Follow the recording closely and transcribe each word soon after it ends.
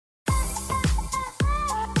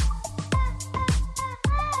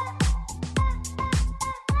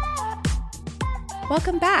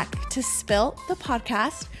Welcome back to Spill, the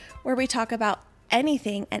podcast, where we talk about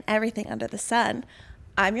anything and everything under the sun.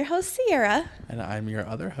 I'm your host, Sierra. And I'm your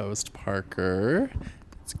other host, Parker.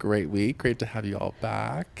 It's a great week. Great to have you all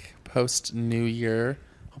back. Post New Year.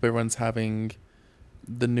 Hope everyone's having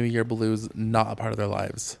the New Year blues not a part of their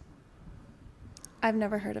lives. I've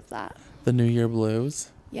never heard of that. The New Year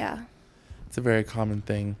blues? Yeah. It's a very common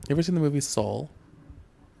thing. You ever seen the movie Soul?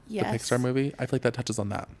 Yes. The Pixar movie? I feel like that touches on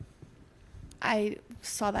that. I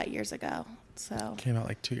saw that years ago. So Came out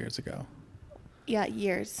like 2 years ago. yeah,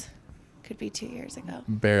 years. Could be 2 years ago.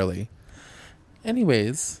 Barely.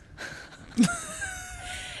 Anyways.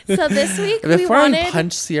 So this week Before I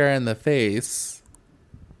punch Sierra in the face.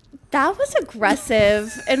 That was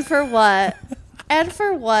aggressive. And for what? And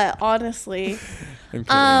for what, honestly?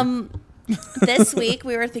 This week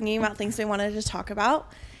we were thinking about things we wanted to talk about,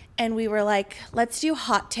 and we were like, let's do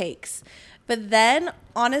hot takes. But then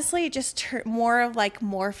honestly it just more of like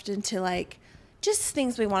morphed into like just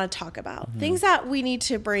things we want to talk about. Mm-hmm. Things that we need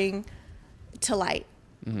to bring to light.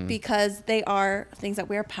 Mm-hmm. Because they are things that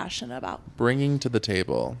we are passionate about. Bringing to the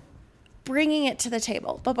table. Bringing it to the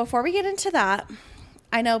table. But before we get into that,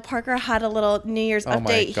 I know Parker had a little New Year's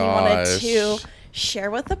update he wanted to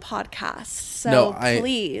share with the podcast. So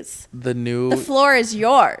please, the floor is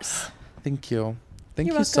yours. Thank you.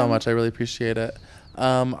 Thank you so much. I really appreciate it.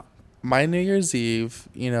 My New Year's Eve,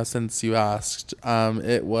 since you asked,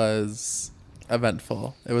 it was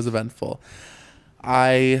eventful.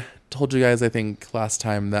 I told you guys, I think last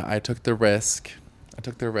time, that I took the risk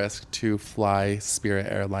to fly Spirit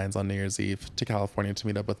Airlines on New Year's Eve to California to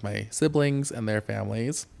meet up with my siblings and their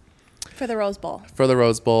families. For the Rose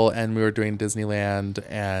Bowl. And we were doing Disneyland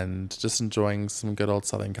and just enjoying some good old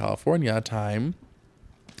Southern California time.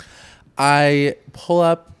 I pull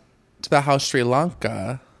up to the house Sri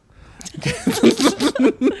Lanka.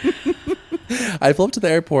 I pull up to the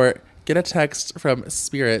airport, get a text from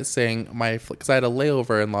Spirit saying because I had a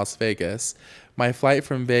layover in Las Vegas, my flight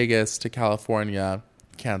from Vegas to California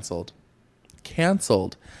canceled.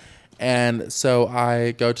 And so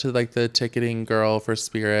I go to like the ticketing girl for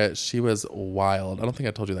Spirit. She was wild. I don't think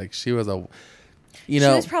I told you, she was she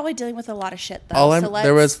was probably dealing with a lot of shit though.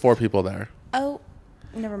 There was 4 people there. Oh,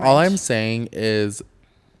 never mind. All I'm saying is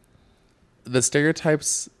the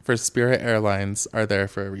stereotypes for Spirit Airlines are there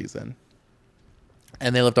for a reason.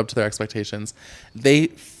 And they lived up to their expectations. They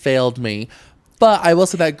failed me. But I will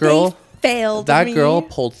say that girl girl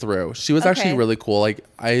pulled through. She was actually really cool.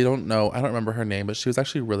 I don't remember her name, but she was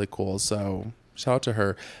actually really cool. So shout out to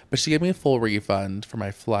her. But she gave me a full refund for my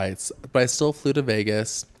flights. But I still flew to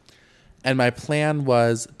Vegas. And my plan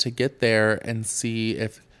was to get there and see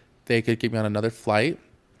if they could get me on another flight.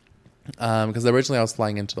 Because originally I was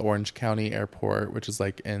flying into the Orange County Airport, which is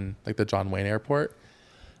in the John Wayne Airport.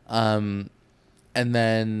 And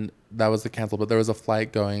then that was the cancel, but there was a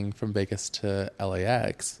flight going from Vegas to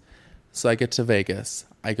LAX. So I get to Vegas.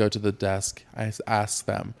 I go to the desk. I ask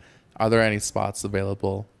them, are there any spots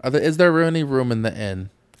available? Is there any room in the inn?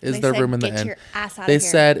 Is there room in the inn? Get your ass out of here. They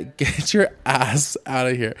said, get your ass out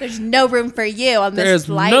of here. There's no room for you on this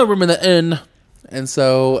flight. There's no room in the inn. And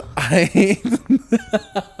so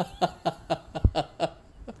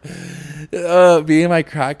being my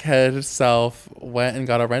crackhead self, went and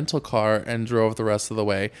got a rental car and drove the rest of the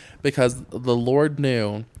way because the Lord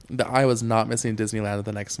knew that I was not missing Disneyland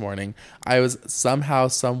the next morning. I was somehow,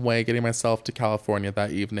 some way getting myself to California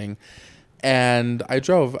that evening. And I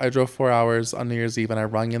drove 4 hours on New Year's Eve, and I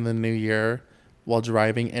rung in the new year while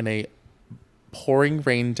driving in a pouring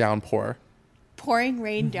rain downpour. Pouring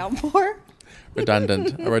rain downpour?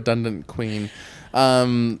 A redundant queen.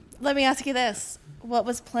 Let me ask you this. What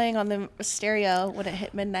was playing on the stereo when it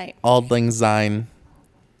hit midnight? Auld Lang Syne.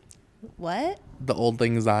 What? The Auld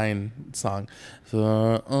Lang Syne song.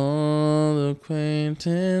 For all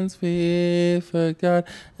acquaintance we forgot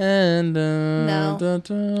and no,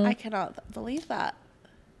 I cannot believe that.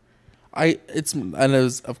 It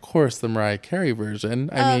was of course the Mariah Carey version.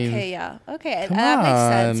 That makes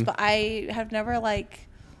sense. But I have never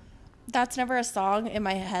that's never a song in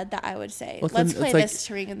my head that I would say. Let's play this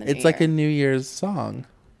to ring in the new year. It's like a New Year's song.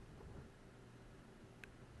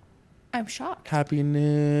 I'm shocked. Happy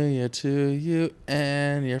New Year to you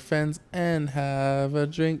and your friends, and have a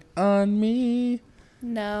drink on me.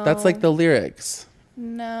 No. That's like the lyrics.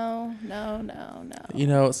 No.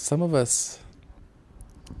 Some of us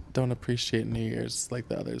don't appreciate New Year's like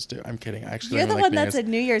the others do. I'm kidding. You're the one that's a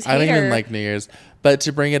New Year's hater. I don't even like New Year's. But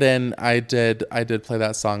to bring it in, I did play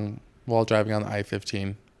that song while driving on the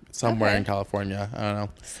I-15 somewhere in California. I don't know.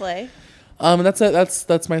 Slay. That's it.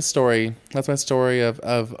 That's my story. That's my story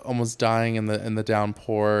of almost dying in the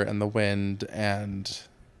downpour and the wind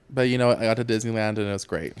but you know what? I got to Disneyland and it was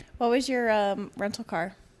great. What was your rental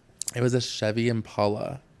car? It was a Chevy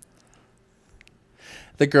Impala.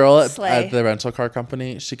 The girl Slay. at the rental car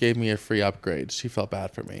company, she gave me a free upgrade. She felt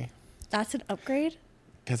bad for me. That's an upgrade?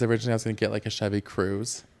 Because originally I was going to get like a Chevy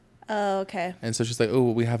Cruze. Oh, okay. And so she's like,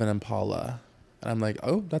 oh, we have an Impala. And I'm like,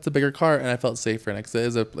 oh, that's a bigger car. And I felt safer in it because it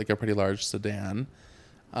is a pretty large sedan.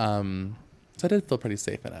 So I did feel pretty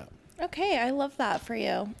safe in it. Okay, I love that for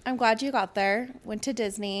you. I'm glad you got there. Went to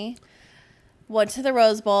Disney. Went to the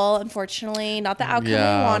Rose Bowl. Unfortunately, not the outcome we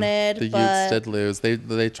wanted. The but Utes did lose.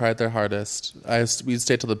 They tried their hardest. We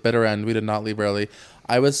stayed till the bitter end. We did not leave early.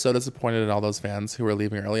 I was so disappointed in all those fans who were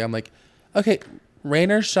leaving early. I'm like, okay,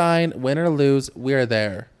 rain or shine, win or lose, we're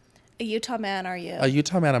there. A Utah man, are you? A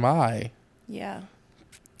Utah man am I. Yeah.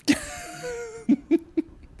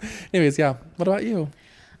 Anyways, yeah. What about you?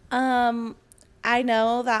 I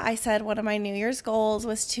know that I said one of my New Year's goals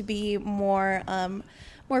was to be more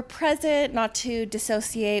present, not to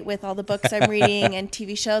dissociate with all the books I'm reading and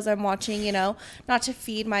TV shows I'm watching, you know, not to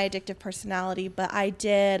feed my addictive personality. But I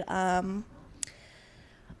did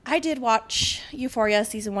watch Euphoria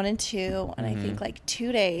season 1 and 2 and I think like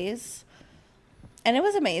 2 days. And it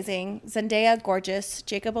was amazing. Zendaya, gorgeous.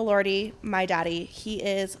 Jacob Elordi, my daddy. He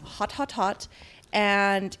is hot, hot, hot.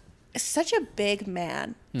 And such a big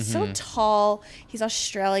man. So tall. He's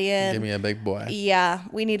Australian. Give me a big boy. Yeah,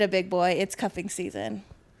 we need a big boy. It's cuffing season.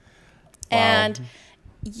 Wow. And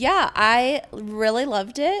yeah, I really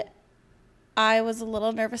loved it. I was a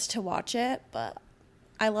little nervous to watch it, but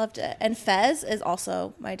I loved it. And Fez is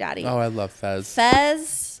also my daddy. Oh, I love Fez.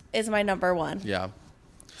 Fez is my number one. Yeah.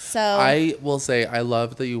 So I will say I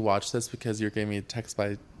love that you watched this because you're giving me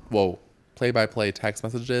play-by-play text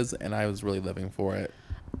messages, and I was really living for it.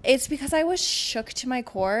 It's because I was shook to my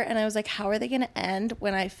core, and I was like, how are they going to end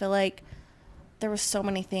when I feel like there were so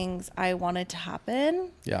many things I wanted to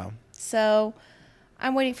happen? Yeah. So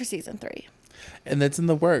I'm waiting for season 3. And it's in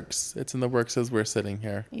the works. It's in the works as we're sitting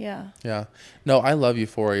here. Yeah. Yeah. No, I love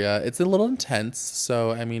Euphoria. It's a little intense,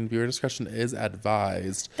 so I mean, viewer discretion is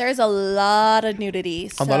advised. There's a lot of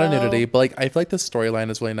nudity. A lot of nudity, but like I feel like the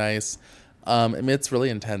storyline is really nice. I mean, it's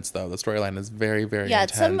really intense though. The storyline is very, very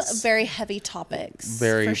intense. Yeah, it's some very heavy topics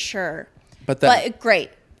for sure. But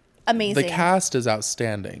great. Amazing. The cast is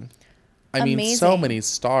outstanding. I mean, so many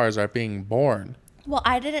stars are being born. Well,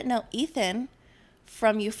 I didn't know Ethan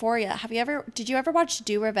from Euphoria. Did you ever watch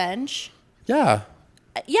Do Revenge? Yeah.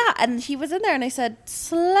 Yeah, and he was in there and I said,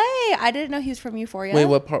 slay. I didn't know he was from Euphoria.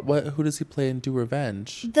 Wait, who does he play in Do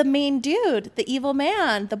Revenge? The main dude, the evil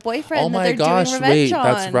man, the boyfriend. Oh my gosh, wait,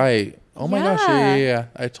 that's right. Oh my gosh, yeah.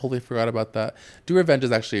 I totally forgot about that. Do Revenge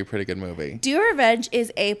is actually a pretty good movie. Do Revenge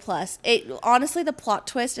is A+. Honestly, the plot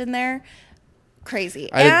twist in there,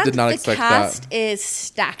 crazy. I did not expect that. The cast is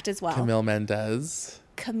stacked as well. Camille Mendez.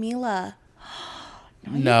 Camila.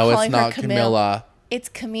 No, it's not Camilla. It's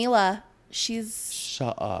Camila.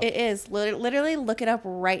 Shut up. It is. Literally look it up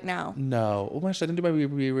right now. No. Oh my gosh, I didn't do my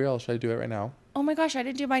Be Real. Should I do it right now? Oh my gosh, I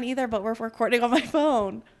didn't do mine either, but we're recording on my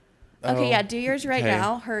phone. Okay, yeah, do yours right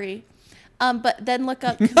now. Hurry. But then look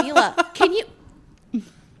up Camila. Can you...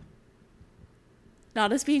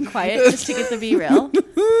 Not us being quiet, just to get the Be Real.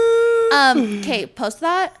 Okay, post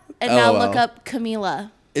that, and now look up Camila.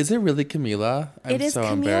 Is it really Camila? It is so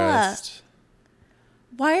Camila. Embarrassed.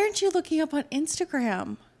 Why aren't you looking up on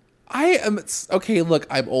Instagram? I am... Okay, look,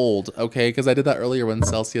 I'm old, okay? Because I did that earlier when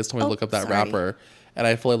Celsius told me to look up that rapper. And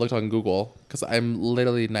I fully looked on Google because I'm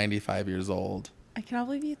literally 95 years old. I cannot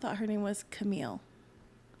believe you thought her name was Camille.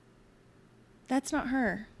 That's not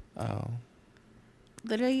her. Oh.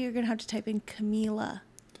 Literally, you're going to have to type in Camila.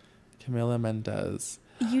 Camila Mendez.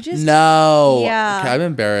 You just... No. Yeah. Okay, I'm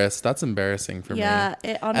embarrassed. That's embarrassing for me. Yeah,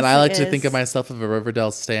 it honestly And I like to think of myself as a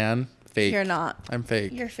Riverdale stan. Fake. You're not. I'm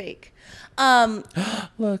fake. You're fake.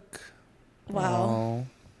 Look. Wow. Oh.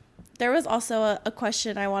 There was also a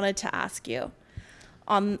question I wanted to ask you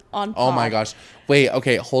on pod. Oh my gosh. Wait,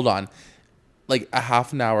 okay, hold on. Like a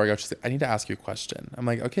half an hour ago, she's like, I need to ask you a question. I'm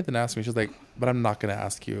like, okay, then ask me. She's like, but I'm not going to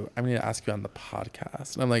ask you. I'm going to ask you on the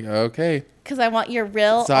podcast. And I'm like, okay. Because I want your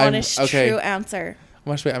real, honest, true answer.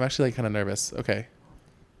 I'm actually like kind of nervous. Okay.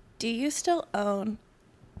 Do you still own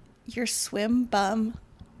your swim bum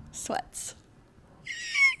sweats?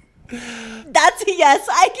 That's a yes.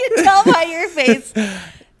 I can tell by your face.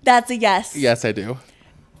 That's a yes. Yes, I do.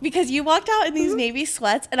 Because you walked out in these navy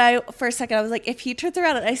sweats, and for a second, I was like, if he turns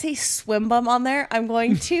around and I say swim bum on there, I'm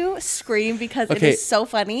going to scream because it is so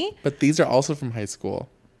funny. But these are also from high school.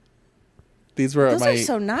 These were Those are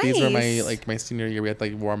so These were my nice. like my senior year. We had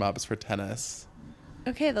like warm ups for tennis.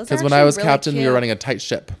 Okay, those are Because when I was really captain, we were cute. running a tight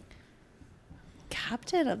ship.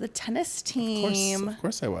 Captain of the tennis team. Of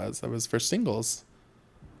course I was. I was for singles.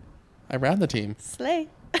 I ran the team. Slay.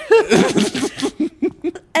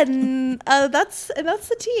 and that's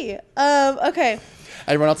the tea. Okay.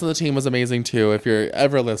 Everyone else on the team was amazing too. If you're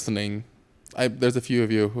ever listening, there's a few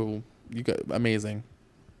of you who you got amazing.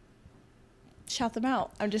 Shout them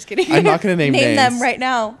out. I'm just kidding. I'm not gonna name name names. them right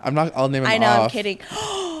now. I'll name them I know. off. I'm kidding.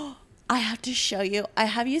 I have to show you.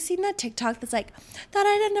 Have you seen that TikTok that's like, thought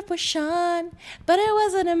I'd end up with Sean, but it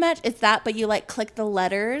wasn't a match. It's that, but you like click the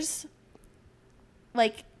letters.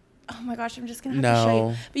 Like, oh my gosh, I'm just gonna have to show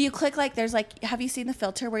you. But you click like, there's like, have you seen the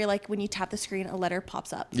filter where you're like, when you tap the screen, a letter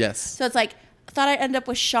pops up? Yes. So it's like, thought I'd end up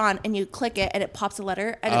with Sean, and you click it, and it pops a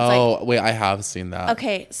letter, and it's like, wait, I have seen that.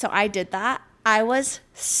 okay, so I did that. I was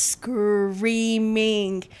screaming,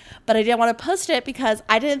 but I didn't want to post it because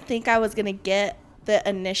I didn't think I was gonna get the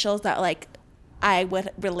initials that like I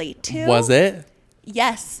would relate to. Was it?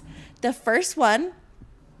 Yes. The first one,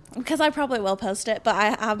 because I probably will post it, but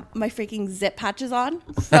I have my freaking zip patches on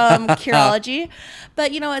from Curology.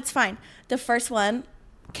 But you know, it's fine. The first one,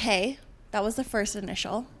 K, that was the first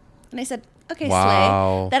initial. And I said, okay,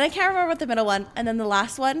 wow. slay. Then I can't remember what the middle one. And then the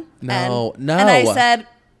last one, no. And I said,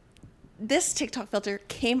 this TikTok filter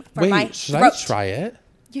came from my throat. Should I try it?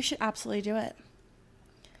 You should absolutely do it.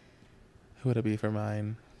 Who would it be for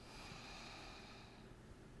mine?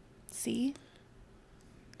 C.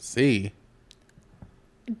 C.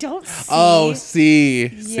 Don't C. Oh, C.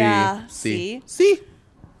 Yeah. C. C. C.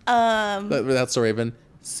 That's the Raven.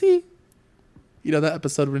 C. You know that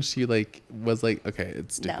episode when she like was like, okay,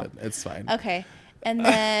 it's stupid. No. It's fine. Okay. And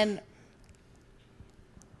then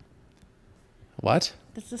what?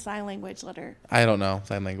 That's the sign language letter. I don't know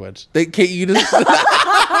sign language. Kate, you just.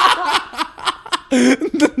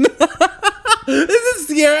 Is it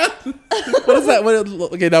Sierra? What is that?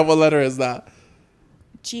 Okay, now what letter is that?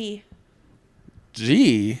 G.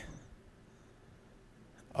 G.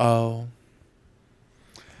 Oh.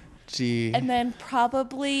 G. And then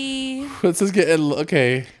probably. Let's just get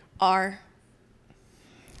okay. R.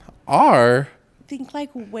 R. Think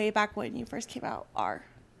like way back when you first came out. R.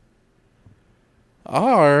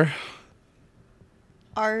 R.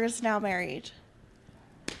 R is now married.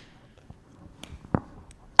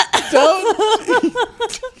 Don't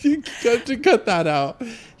you got to cut that out.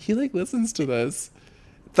 He like listens to this.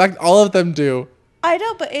 In fact, all of them do. I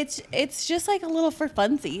know, but it's just like a little for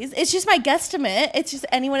funsies. It's just my guesstimate. It's just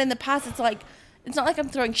anyone in the past. It's like it's not like I'm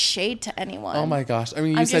throwing shade to anyone. Oh my gosh! I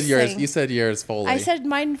mean, you said yours. You said yours fully. I said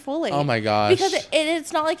mine fully. Oh my gosh! Because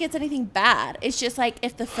it's not like it's anything bad. It's just like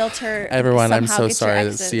if the filter. Everyone, I'm so sorry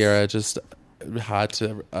that Sierra just had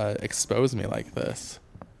to expose me like this.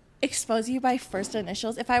 Expose you by first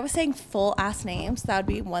initials. If I was saying full ass names, that would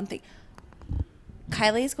be one thing.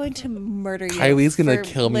 Kylie is going to murder you. Kylie's going to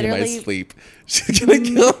kill me in my sleep. She's going to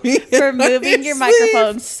kill me for moving your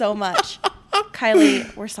microphone so much.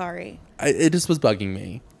 Kylie, we're sorry. It just was bugging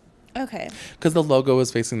me. Okay. Because the logo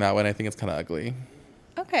was facing that way, and I think it's kind of ugly.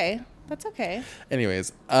 Okay. That's okay.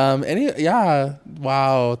 Anyways, yeah.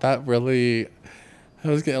 Wow, that really... I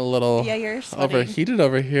was getting a little overheated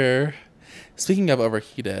over here. Speaking of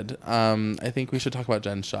overheated, I think we should talk about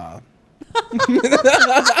Jen Shaw.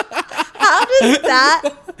 How does that?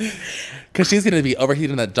 Because she's going to be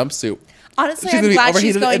overheated in that jumpsuit. Honestly, I'm glad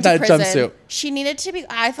she's going to prison. Jumpsuit. She needed to be.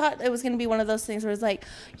 I thought it was going to be one of those things where it's like,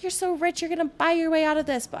 you're so rich, you're going to buy your way out of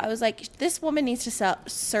this. But I was like, this woman needs to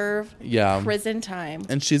serve prison time.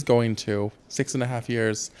 And she's going to 6.5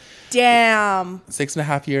 years. Damn.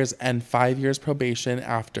 6.5 years and 5 years probation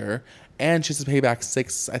after. And she has to pay back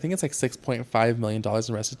 $6.5 million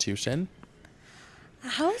in restitution.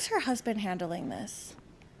 How is her husband handling this?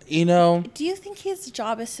 You know, do you think his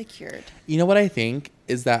job is secured? You know what I think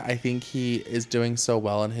is that I think he is doing so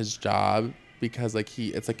well in his job because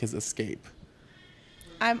it's like his escape.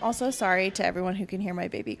 I'm also sorry to everyone who can hear my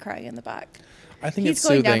baby crying in the back. I think he's it's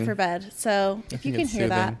soothing. going down for bed, so if you can hear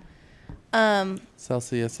soothing. that.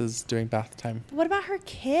 Celsius is doing bath time. What about her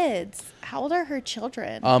kids? How old are her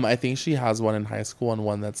children? I think she has one in high school and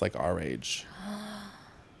one that's like our age.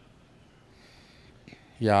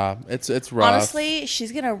 Yeah, it's rough. Honestly,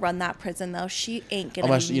 she's gonna run that prison though. She ain't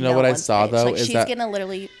gonna. You know what I saw though like, is she's that gonna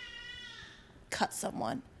literally cut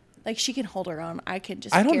someone. Like she can hold her own. I can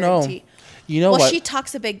just. I don't guarantee. know. You know what? Well, she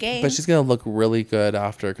talks a big game, but she's gonna look really good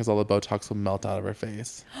after because all the Botox will melt out of her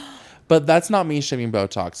face. But that's not me shaming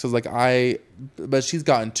Botox because but she's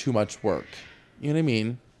gotten too much work. You know what I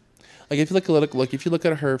mean? Like if you if you look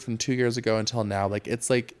at her from 2 years ago until now, like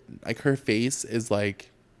it's like her face is like.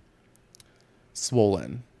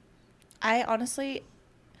 swollen. I honestly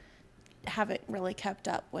haven't really kept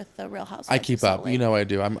up with the Real Housewives. I keep up. Lake. You know I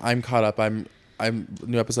do. I'm caught up. I'm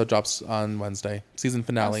new episode drops on Wednesday. Season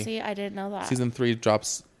finale. Oh, see, I didn't know that. Season 3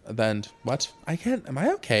 drops at the end. What? Am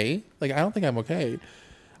I okay? Like, I don't think I'm okay.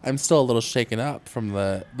 I'm still a little shaken up from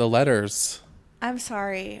the letters. I'm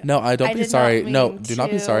sorry. No, don't be sorry. No, do not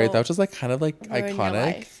be sorry. That was just like kind of like ruin your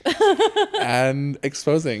iconic life. and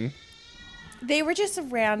exposing. They were just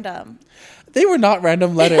random. They were not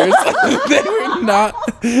random letters. They were not.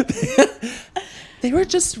 They were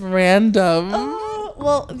just random. Oh,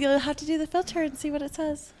 well, you'll have to do the filter and see what it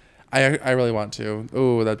says. I really want to.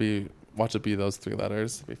 Oh, watch it be those 3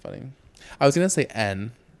 letters. That'd be funny. I was going to say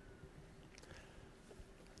N.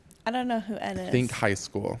 I don't know who N is. Think high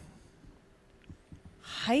school.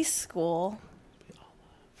 High school?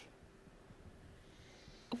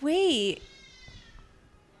 Wait.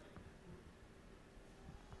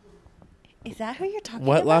 Is that who you're talking about?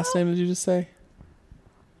 What last name did you just say?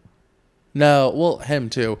 No, well, him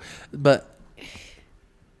too. But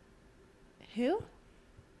who?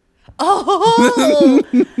 Oh,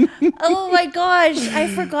 oh my gosh! I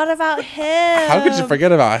forgot about him. How could you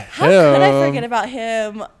forget about him? How could I forget about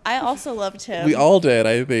him? I also loved him. We all did,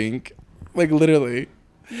 I think. Like, literally.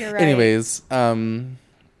 You're right. Anyways,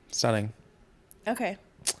 stunning. Okay.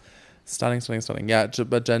 Stunning. Yeah,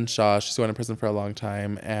 but Jen Shaw, she's going to prison for a long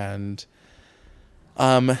time, and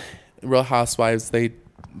Real Housewives, they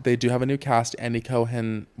do have a new cast. Andy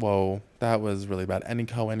Cohen. Whoa, that was really bad. Andy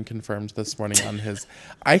Cohen confirmed this morning on his.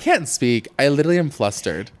 I can't speak. I literally am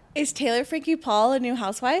flustered. Is Taylor Frankie Paul a new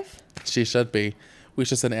housewife? She should be. We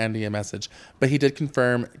should send Andy a message. But he did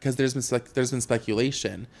confirm, because there's been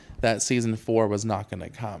speculation that season 4 was not going to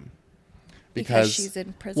come. Because she's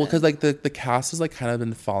in prison. Well, because like the cast has like kind of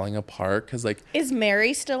been falling apart. Because like, is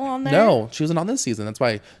Mary still on there? No, she wasn't on this season. That's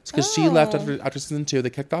why. Because she left Oh. after season 2. They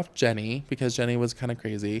kicked off Jenny because Jenny was kind of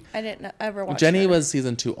crazy. I didn't ever watch Jenny her. was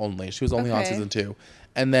season 2 only. She was only on Okay. season 2.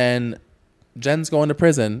 And then Jen's going to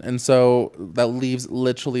prison. And so that leaves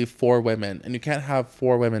literally 4 women. And you can't have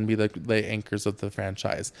 4 women be the anchors of the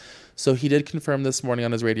franchise. So he did confirm this morning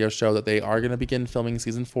on his radio show that they are going to begin filming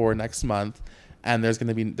season 4 next month. And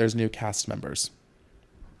there's new cast members.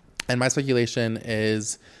 And my speculation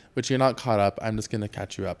is, which you're not caught up, I'm just going to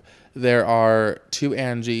catch you up. There are 2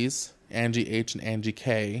 Angies, Angie H and Angie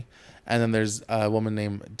K. And then there's a woman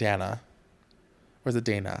named Dana. Or is it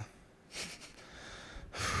Dana?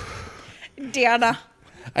 Dana.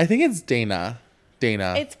 I think it's Dana.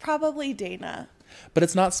 It's probably Dana. But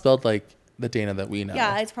it's not spelled like the Dana that we know.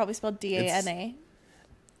 Yeah, it's probably spelled D-A-N-A.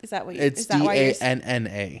 Is that what you... It's is that why you're...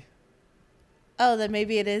 D-A-N-N-A. Oh, then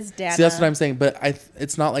maybe it is Dana. See, that's what I'm saying. But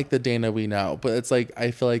it's not like the Dana we know. But it's like, I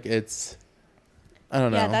feel like it's... I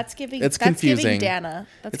don't know. Yeah, that's giving... It's that's confusing. Giving Dana.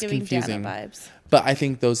 That's It's giving confusing. Dana vibes. But I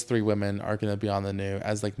think those 3 women are going to be on the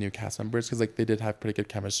new cast members. Because like they did have pretty good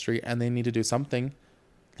chemistry. And they need to do something.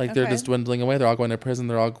 Like they're Okay. just dwindling away. They're all going to prison.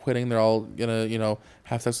 They're all quitting. They're all going to,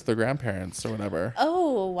 have sex with their grandparents or whatever.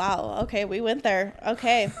 Oh, wow. Okay, we went there.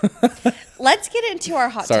 Okay. Let's get into our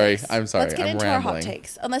hot Sorry, takes. I'm sorry, Let's get I'm into our hot rambling.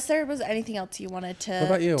 takes. Unless there was anything else you wanted to, What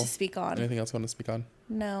about you? to speak on. Anything else you want to speak on?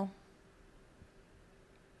 No.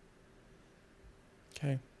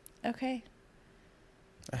 Okay. Okay.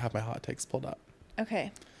 I have my hot takes pulled up.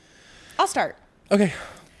 Okay. I'll start. Okay.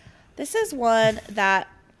 This is one that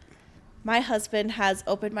my husband has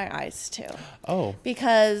opened my eyes to. Oh.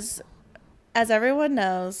 Because as everyone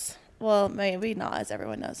knows, well, maybe not as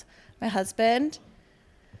everyone knows, my husband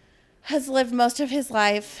has lived most of his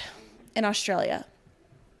life in Australia.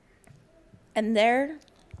 And there,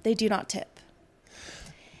 they do not tip.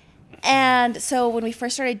 And so when we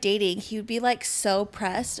first started dating, he would be like so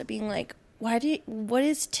pressed, being like, what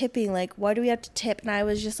is tipping? Like, why do we have to tip? And I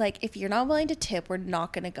was just like, if you're not willing to tip, we're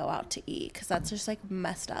not going to go out to eat because that's just like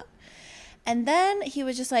messed up. And then he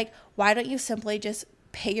was just like, why don't you simply just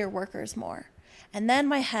pay your workers more? And then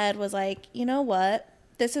my head was like, you know what?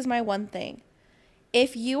 This is my one thing.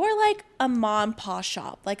 If you are like a mom and pop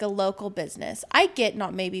shop, like a local business, I get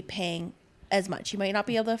not maybe paying as much. You might not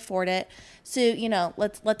be able to afford it. So,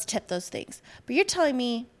 let's tip those things. But you're telling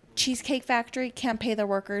me Cheesecake Factory can't pay their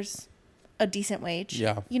workers a decent wage?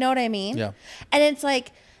 Yeah. You know what I mean? Yeah. And it's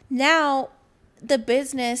like now the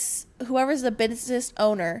business, whoever's the business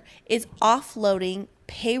owner, is offloading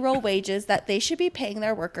payroll wages that they should be paying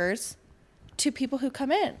their workers to people who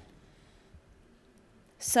come in.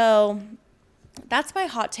 So that's my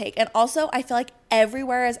hot take. And also, I feel like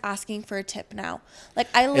everywhere is asking for a tip now. Like,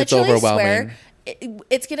 I literally swear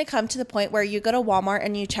it's going to come to the point where you go to Walmart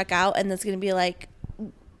and you check out and it's going to be like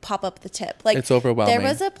pop up the tip. Like, it's overwhelming. there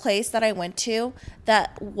was a place that I went to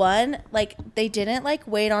that like they didn't like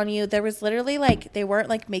wait on you. There was literally like they weren't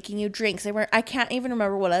like making you drinks. They weren't. I can't even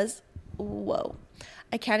remember what it was. Whoa,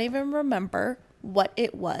 I can't even remember what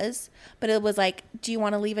it was. But it was like, do you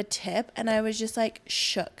want to leave a tip? And I was just like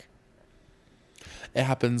shook. It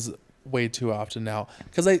happens way too often now.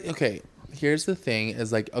 Because okay, here's the thing: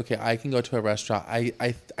 is like, okay, I can go to a restaurant.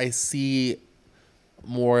 I see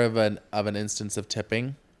more of an instance of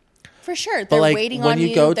tipping. For sure. But They're like waiting when on you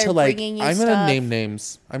you. go They're to like, bringing you I'm stuff. gonna name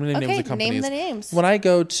names. I'm gonna name names of companies. Name the names. When I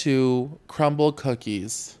go to Crumble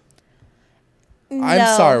Cookies, No.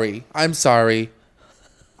 I'm sorry.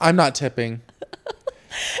 I'm not tipping.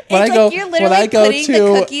 When It's I go, like you're literally when I go putting to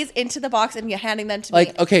the cookies into the box and you're handing them to me.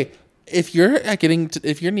 like, okay, if you're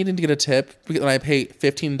needing to get a tip and I pay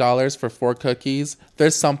 $15 for 4 cookies,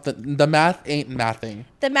 there's something. The math ain't mathing.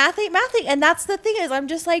 The math ain't mathing. And that's the thing is I'm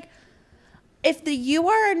just like, if you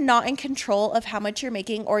are not in control of how much you're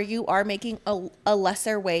making, or you are making a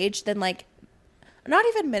lesser wage than like, not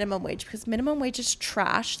even minimum wage, because minimum wage is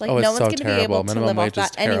trash. Like, no one's going to be able to live off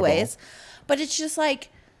that anyways. But it's just like,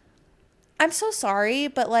 I'm so sorry,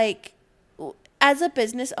 but like, as a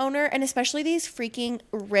business owner, and especially these freaking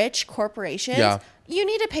rich corporations, you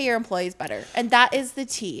need to pay your employees better. And that is the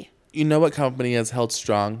tea. You know what company has held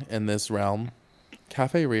strong in this realm?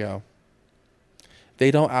 Cafe Rio. They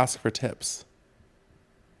don't ask for tips.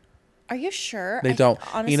 Are you sure? They don't.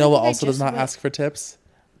 Honestly, You know what also does not ask for tips?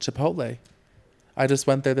 Chipotle. I just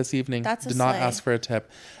went there this evening. That's a did not slay. ask for a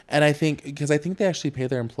tip. And I think they actually pay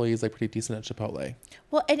their employees like pretty decent at Chipotle.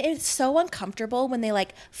 Well, and it's so uncomfortable when they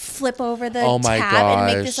like flip over the Oh my tab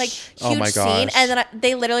and make this gosh. like Oh huge my scene, gosh. and then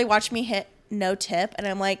they literally watch me hit no tip, and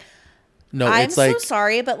I'm like, No, I'm it's like, so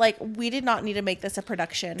sorry, but like we did not need to make this a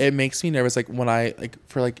production. it makes me nervous. Like when I like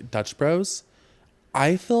for like Dutch Bros,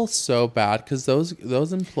 I feel so bad because those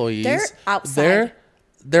employees, They're outside.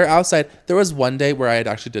 They're outside. There was one day where I had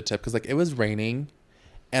actually did tip because like it was raining,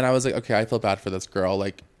 and I was like, okay, I feel bad for this girl.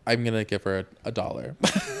 Like I'm gonna give her a $1.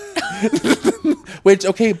 Which,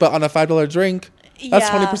 okay, but on a $5 drink, that's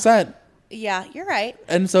 20%. Yeah, you're right.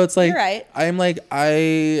 And so it's like, You're right. I'm like,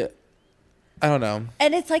 I don't know.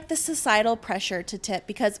 And it's like the societal pressure to tip,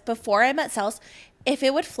 because before I met Cels, if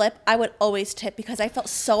it would flip, I would always tip because I felt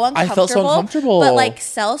so uncomfortable. I felt so uncomfortable. But like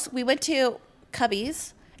Cels, we went to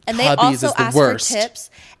Cubby's and they Cubby's also is the ask worst. for tips.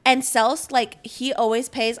 And Cels, like, he always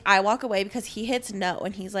pays. I walk away because he hits no.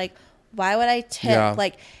 And he's like, why would I tip? Yeah.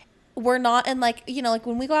 Like, we're not in like, you know, like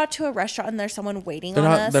when we go out to a restaurant and there's someone waiting They're on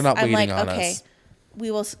not- us. they're not I'm waiting like, on okay, us. we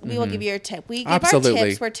will give you your tip. We give Absolutely. our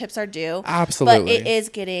tips where tips are due. Absolutely. But it is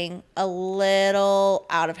getting a little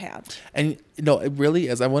out of hand. And no, it really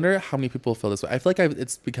is. I wonder how many people feel this way. I feel like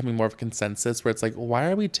it's becoming more of a consensus where it's like, why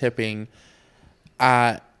are we tipping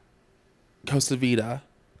at Costa Vida,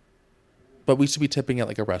 but we should be tipping at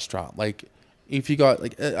like a restaurant? Like, if you got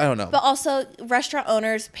like, I don't know. But also, restaurant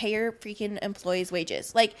owners, pay your freaking employees'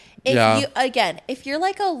 wages. Like, if if you're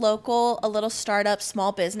like a little startup,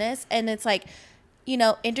 small business, and it's like, you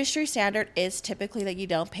know, industry standard is typically that you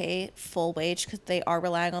don't pay full wage because they are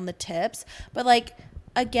relying on the tips. But like,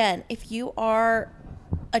 again, if you are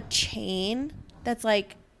a chain that's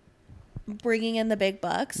like bringing in the big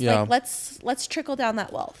bucks, like let's trickle down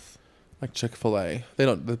that wealth. Like Chick-fil-A, they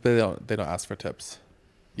don't ask for tips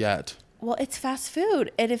yet. Well, it's fast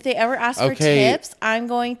food. And if they ever ask for tips, I'm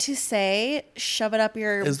going to say, shove it up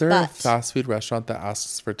your Is there butt. a fast food restaurant that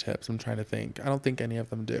asks for tips? I'm trying to think. I don't think any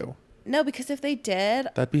of them do. No, because if they did,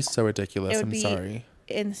 That'd be so ridiculous. it would I'm be sorry.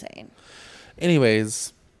 insane.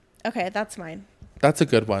 Anyways, Okay, that's mine. that's a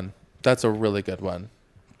good one. That's a really good one.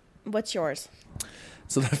 What's yours?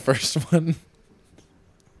 So the first one...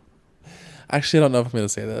 Actually, I don't know if I'm going to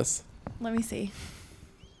say this. Let me see.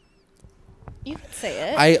 You can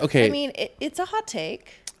say it. I mean, it's a hot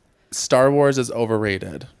take. Star Wars is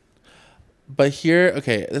overrated. But here,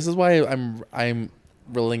 okay, this is why I'm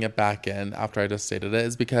reeling it back in after I just stated it,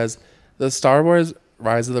 is because the Star Wars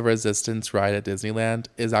Rise of the Resistance ride at Disneyland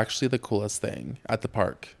is actually the coolest thing at the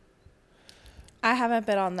park. I haven't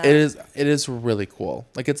been on that. It is really cool.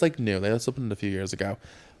 Like, it's like new. They just opened a few years ago.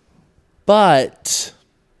 But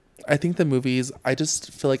I think the movies, I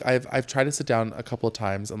just feel like I've tried to sit down a couple of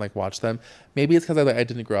times and like watch them. Maybe it's because I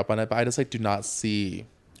didn't grow up on it, but I just like do not see.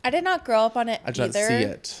 I did not grow up on it I do either. not see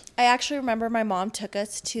it. I actually remember my mom took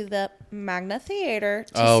us to the Magna Theater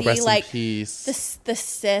to see rest like in peace. the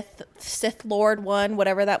Sith Lord one,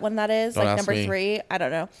 whatever that one that is, Don't like ask number me. 3. I don't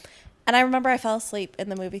know. And I remember I fell asleep in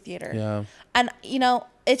the movie theater. Yeah. And you know,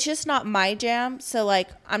 it's just not my jam. So like,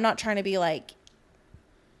 I'm not trying to be like,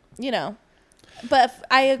 you know. But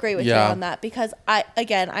I agree with you Yeah. on that because I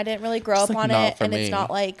didn't really grow Just, up like, on not it, for and me. it's not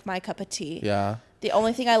like my cup of tea. Yeah. The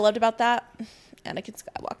only thing I loved about that, Anakin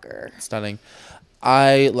Skywalker. Stunning.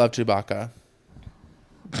 I love Chewbacca.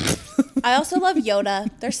 I also love Yoda.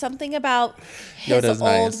 There's something about his Yoda's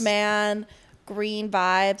old nice. man green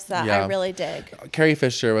vibes that I Yeah. really dig. Carrie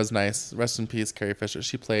Fisher was nice. Rest in peace, Carrie Fisher.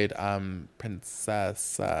 She played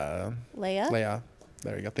Princess Leia? Leia.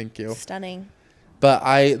 There you go. Thank you. Stunning.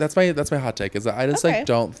 But that's my hot take is that I just Okay. like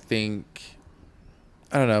don't think,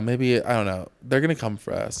 I don't know, maybe I don't know. They're gonna come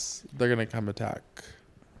for us. They're gonna come attack.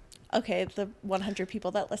 Okay, the 100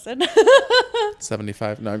 people that listen.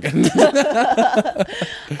 75. No, I'm kidding.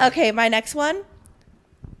 Okay, my next one.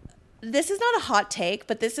 This is not a hot take,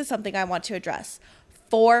 but this is something I want to address.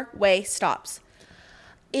 4-way stops.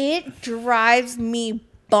 It drives me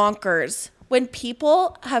bonkers when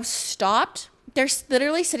people have stopped. They're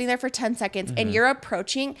literally sitting there for 10 seconds and you're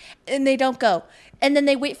approaching and they don't go. And then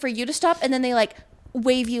they wait for you to stop and then they like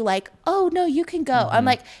wave you like, oh, no, you can go. I'm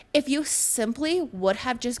like, if you simply would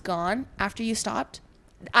have just gone after you stopped,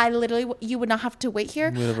 you would not have to wait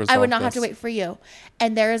here. I would not have to wait for you.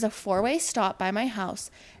 And there is a 4-way stop by my house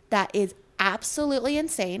that is absolutely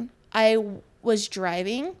insane. I was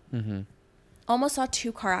driving, almost saw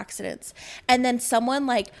 2 car accidents. And then someone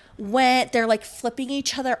like they're like flipping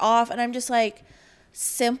each other off. And I'm just like,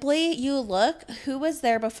 simply you look, who was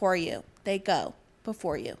there before you? They go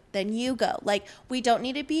before you. Then you go. Like, we don't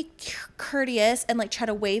need to be courteous and like try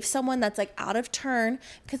to wave someone that's like out of turn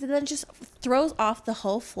because it then just throws off the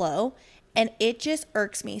whole flow. And it just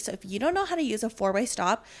irks me. So if you don't know how to use a 4-way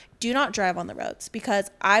stop, do not drive on the roads because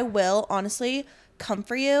I will honestly come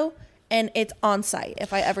for you and it's on site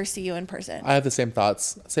if I ever see you in person. I have the same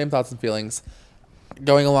thoughts and feelings.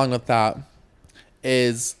 Going along with that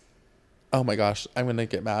is, oh my gosh, I'm going to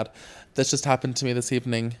get mad. This just happened to me this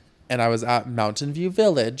evening and I was at Mountain View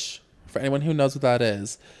Village. For anyone who knows what that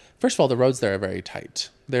is. First of all, the roads there are very tight.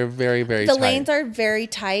 They're very, very tight. The lanes are very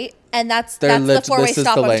tight, and that's the 4-way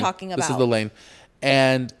stop I'm talking about. This is the lane.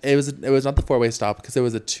 And it was not the 4-way stop because it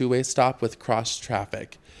was a 2-way stop with cross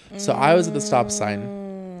traffic. So I was at the stop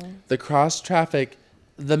sign. The cross traffic,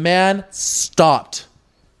 the man stopped.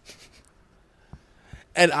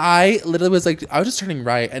 And I literally was like, I was just turning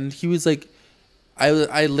right, and he was like, I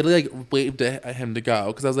literally like waved at him to go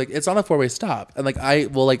because I was like, it's not a 4-way stop, and like I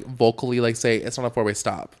will like vocally like say it's not a 4-way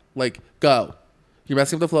stop. Like, go. You're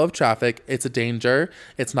messing with the flow of traffic. It's a danger.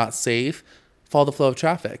 It's not safe. Follow the flow of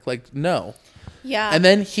traffic. Like, no. Yeah. And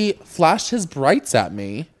then he flashed his brights at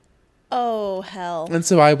me. Oh, hell. And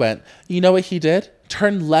so I went, you know what he did?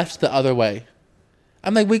 Turn left the other way.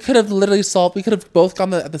 I'm like, we could have both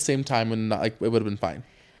gone at the same time and not, like, it would have been fine.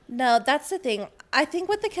 No, that's the thing. I think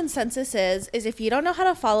what the consensus is if you don't know how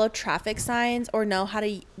to follow traffic signs or know how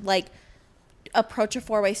to, like, approach a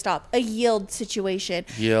 4-way stop, a yield situation.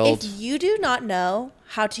 Yield. If you do not know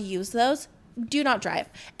how to use those, do not drive.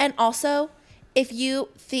 And also, if you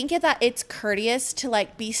think that it's courteous to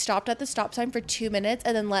like be stopped at the stop sign for 2 minutes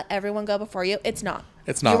and then let everyone go before you, it's not.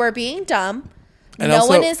 It's not. You are being dumb. And no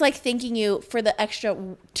also, one is like thanking you for the extra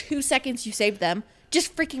 2 seconds you saved them.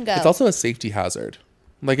 Just freaking go. It's also a safety hazard.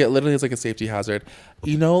 Like, it literally is like a safety hazard.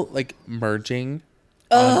 You know, like merging.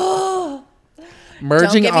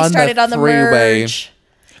 Merging Don't get me on started the on the freeway. merge.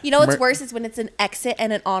 You know what's worse is when it's an exit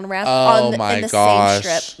and an on-ramp in the gosh.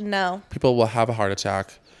 same strip. No. People will have a heart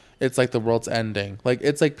attack. It's like the world's ending. Like,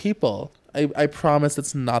 it's like people. I promise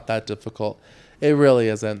it's not that difficult. It really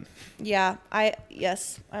isn't. Yeah,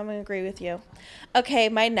 yes, I'm going to agree with you. Okay,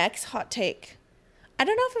 my next hot take. I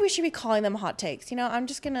don't know if we should be calling them hot takes. You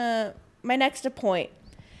know, my next point.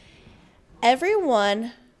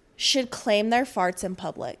 Everyone should claim their farts in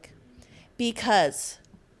public. Because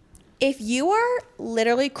if you are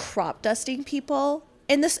literally crop dusting people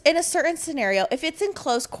in a certain scenario, if it's in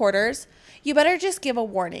close quarters, you better just give a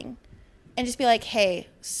warning and just be like, hey,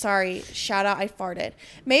 sorry, shout out, I farted.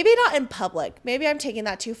 Maybe not in public. Maybe I'm taking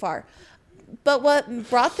that too far. But what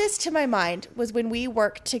brought this to my mind was when we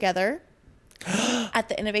worked together at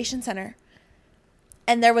the Innovation Center.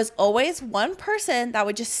 And there was always one person that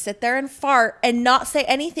would just sit there and fart and not say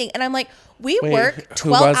anything. And I'm like, we work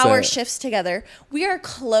 12-hour shifts together. We are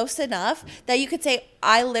close enough that you could say,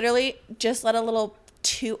 I literally just let a little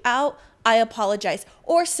toot out. I apologize.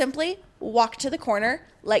 Or simply walk to the corner,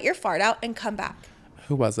 let your fart out, and come back.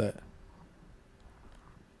 Who was it?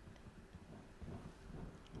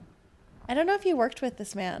 I don't know if you worked with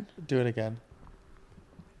this man. Do it again.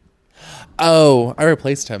 Oh, I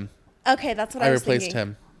replaced him. Okay, that's what I was replaced thinking.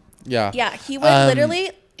 him. Yeah. Yeah, he would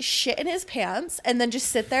literally shit in his pants and then just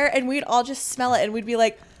sit there and we'd all just smell it and we'd be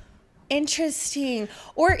like, interesting.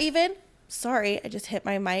 Or even sorry, I just hit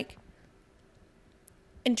my mic.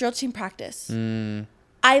 In drill team practice,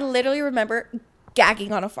 I literally remember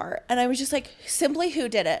gagging on a fart, and I was just like, simply who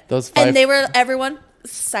did it? And everyone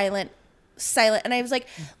silent, and I was like,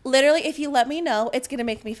 literally, if you let me know, it's gonna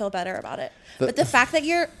make me feel better about it. But the fact that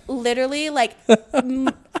you're literally like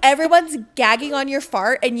everyone's gagging on your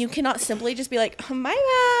fart and you cannot simply just be like, oh, my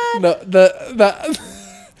bad. No,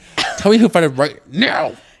 tell me who farted right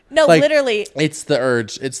now. No, like, literally, it's the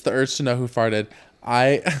urge to know who farted.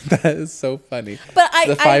 That is so funny. But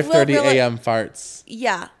the 5:30 a.m. farts.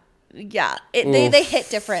 Yeah. They hit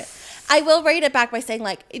different. I will rate it back by saying,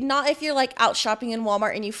 like, not if you're like out shopping in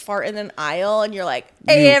Walmart and you fart in an aisle and you're like,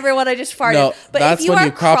 hey, everyone, I just farted. No, but if you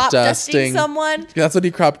are crop dusting someone, that's when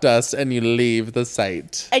you crop dust and you leave the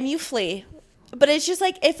site and you flee. But it's just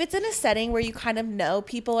like, if it's in a setting where you kind of know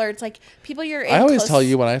people, or it's like people you're in. I always tell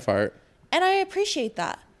you when I fart, and I appreciate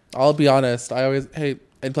that. I'll be honest. And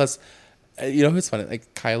plus, you know who's funny?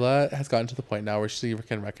 Like, Kyla has gotten to the point now where she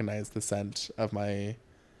can recognize the scent of my.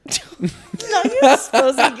 Now you're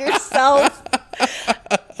exposing yourself.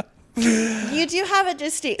 You do have a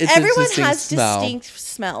distinct. Everyone has distinct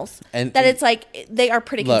smells, and that it's like they are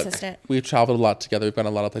pretty consistent. We've traveled a lot together. We've gone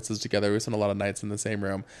a lot of places together. We've spent a lot of nights in the same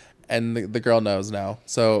room, and the girl knows now.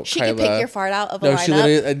 So she Kyla, can pick your fart out of a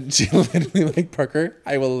lineup. She literally like, Parker,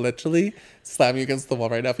 I will literally slam you against the wall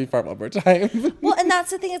right now if you fart one more time. Well, and that's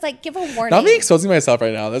the thing, is like, give a warning. Not me exposing myself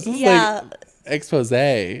right now. This is like expose.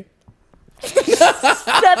 Not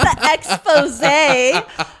the expose,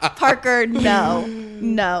 Parker.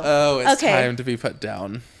 No. Oh, it's time to be put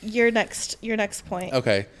down. Your next point.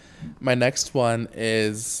 Okay, my next one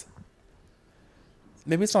is,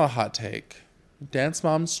 maybe it's not a hot take. Dance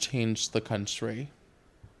moms changed the country.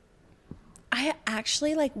 I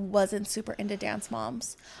actually wasn't super into Dance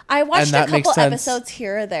Moms. I watched a couple episodes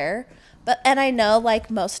here or there, and I know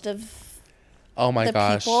most of. Oh my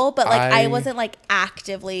gosh. People, but I wasn't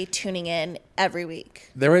actively tuning in every week.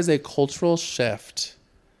 There was a cultural shift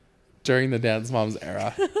during the Dance Moms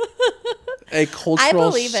era. A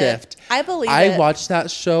cultural shift. I believe it. I watched that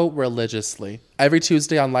show religiously. Every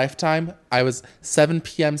Tuesday on Lifetime, I was 7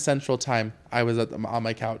 p.m. Central Time. I was on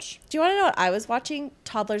my couch. Do you want to know what I was watching?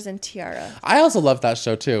 Toddlers and Tiara. I also love that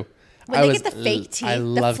show too. When they get the fake teeth,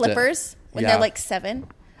 the flippers, when they're 7.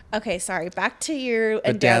 Okay, sorry. Back to you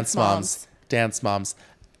and Dance Moms. Dance moms,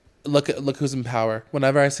 look who's in power.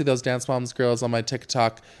 Whenever I see those Dance Moms girls on my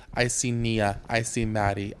TikTok, I see Nia, I see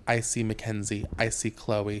Maddie, I see Mackenzie, I see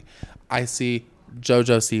Chloe, I see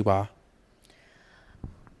JoJo Siwa.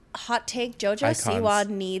 Hot take: JoJo Siwa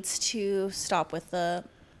needs to stop with the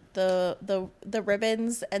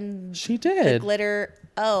ribbons and she did the glitter.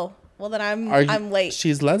 Oh, well then I'm late.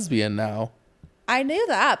 She's lesbian now. I knew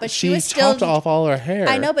that, but she was still chopped off all her hair.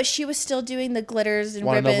 I know, but she was still doing the glitters and ribbons.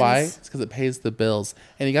 Want to know why? It's because it pays the bills,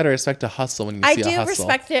 and you got to respect a hustle when you see a hustle. I do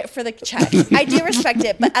respect it for the check. I do respect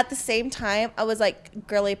it, but at the same time, I was like,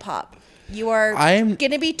 girly pop. You are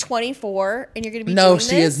going to be 24, and you're going to be doing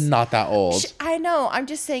this. No, she is not that old. I know. I'm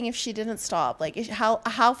just saying, if she didn't stop,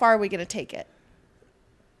 how far are we going to take it?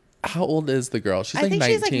 How old is the girl? She's 19. I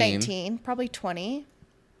think she's 19, probably 20.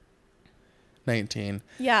 19.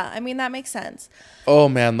 Yeah, I mean, that makes sense. Oh,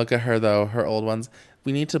 man, look at her, though. Her old ones.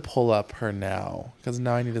 We need to pull up her now, because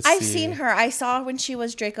now I need to see. I've seen her. I saw when she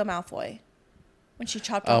was Draco Malfoy. When she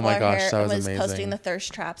chopped off her hair and was posting the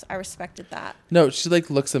thirst traps. I respected that. No, she,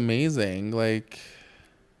 looks amazing.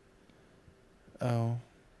 Oh.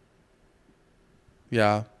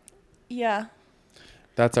 Yeah. Yeah.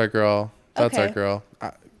 That's our girl. That's our girl.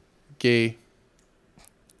 Gay.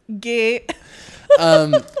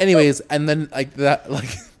 Anyways, and then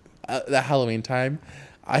that Halloween time,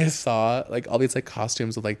 I saw all these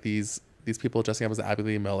costumes of these people dressing up as Abby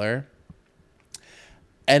Lee Miller,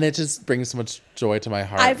 and it just brings so much joy to my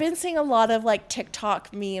heart. I've been seeing a lot of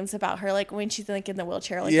TikTok memes about her, when she's in the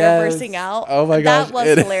wheelchair, reversing out. Oh my gosh, that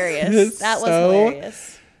was hilarious. That was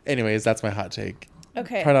hilarious. Anyways, that's my hot take.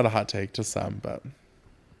 Okay, probably not a hot take to some, but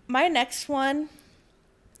my next one,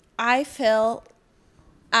 I feel.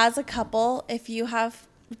 As a couple, if you have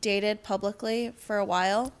dated publicly for a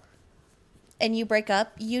while and you break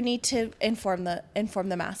up, you need to inform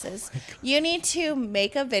the masses. You need to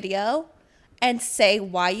make a video and say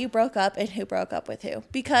why you broke up and who broke up with who.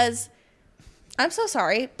 Because I'm so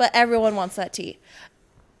sorry, but everyone wants that tea.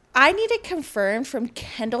 I need it confirmed from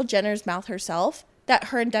Kendall Jenner's mouth herself that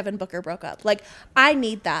her and Devin Booker broke up. I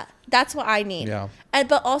need that. That's what I need. Yeah.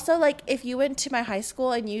 But also, if you went to my high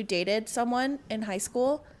school and you dated someone in high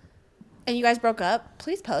school and you guys broke up,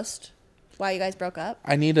 please post why you guys broke up.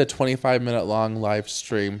 I need a 25-minute long live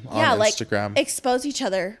stream on Instagram. Expose each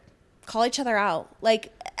other. call each other out.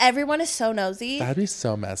 Like, everyone is so nosy. That'd be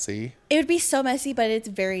so messy. It would be so messy, but it's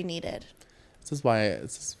very needed. This is why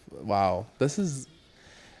wow.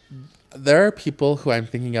 There are people who I'm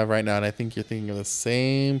thinking of right now, and I think you're thinking of the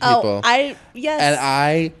same people. Yes. And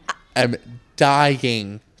I am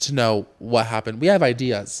dying to know what happened. We have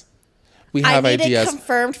ideas. I need it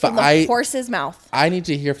confirmed from the horse's mouth. I need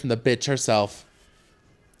to hear from the bitch herself.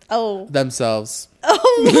 Oh. Themselves.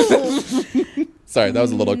 Oh. Sorry, that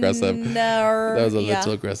was a little aggressive. No. That was a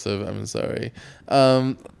little aggressive. I'm sorry.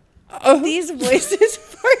 These voices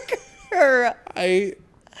for her.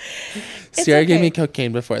 Sierra gave me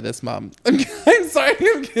cocaine before this, Mom. I'm sorry.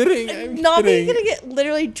 I'm kidding. Not being gonna get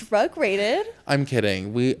literally drug rated. I'm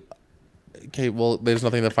kidding. Okay, well, there's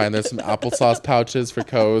nothing to find. There's some applesauce pouches for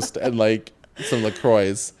Coast and like some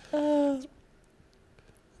LaCroix. I'm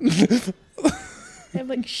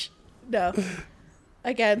like, shh. No.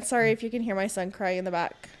 Again, sorry if you can hear my son crying in the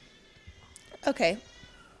back. Okay.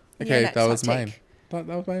 Okay, that was mine. That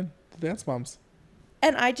was mine. The Dance Moms.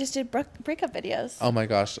 And I just did breakup videos. Oh my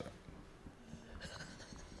gosh.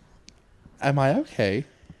 Am I okay?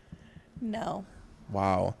 No.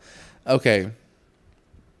 Wow. Okay.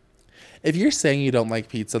 If you're saying you don't like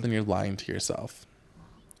pizza, then you're lying to yourself.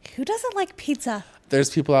 Who doesn't like pizza? There's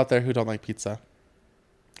people out there who don't like pizza.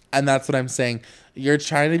 And that's what I'm saying. You're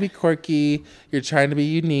trying to be quirky. You're trying to be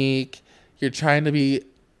unique. You're trying to be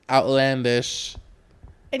outlandish.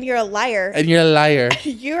 And you're a liar. You're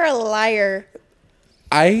You're a liar.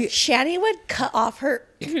 Shani would cut off her,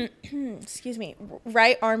 excuse me,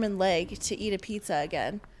 right arm and leg to eat a pizza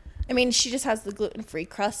again. I mean, she just has the gluten-free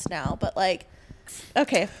crust now, but like,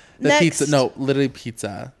 okay. Pizza, no, literally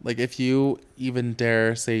pizza. Like, if you even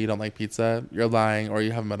dare say you don't like pizza, you're lying or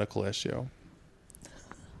you have a medical issue.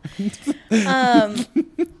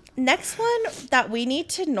 Next one that we need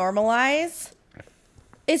to normalize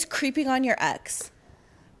is creeping on your ex.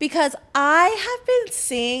 Because I have been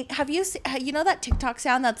seeing, you know that TikTok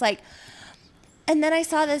sound that's like, and then I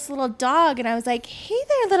saw this little dog and I was like, hey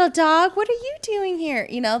there, little dog, what are you doing here?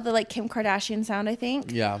 You know, the like Kim Kardashian sound, I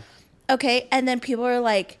think. Yeah. Okay. And then people are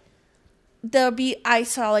like, I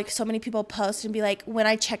saw like so many people post and be like, when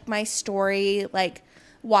I check my story, like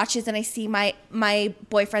watches and I see my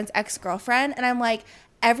boyfriend's ex-girlfriend, and I'm like,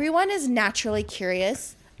 everyone is naturally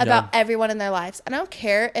curious about everyone in their lives. And I don't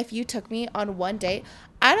care if you took me on one date.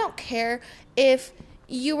 I don't care if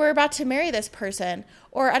you were about to marry this person,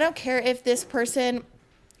 or I don't care if this person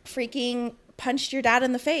freaking punched your dad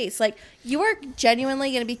in the face. Like, you are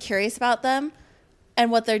genuinely going to be curious about them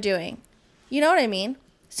and what they're doing. You know what I mean?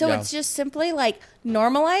 So it's just simply like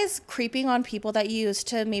normalize creeping on people that you used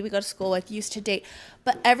to maybe go to school with, used to date.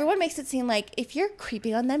 But everyone makes it seem like if you're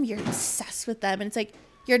creeping on them, you're obsessed with them. And it's like,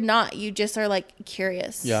 you're not. You just are like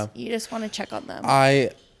curious. Yeah. You just want to check on them.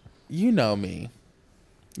 You know me.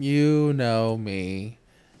 You know me.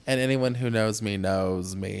 And anyone who knows me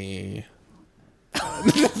knows me. What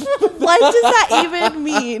does that even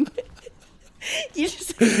mean? You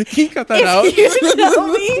just Can you cut that out? You know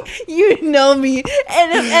me, you know me.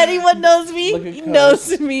 And if anyone knows me,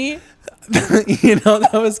 knows me. You know,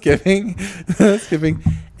 that was giving.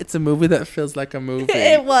 It's a movie that feels like a movie.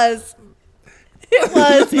 It was.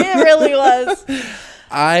 It really was.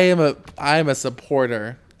 I am a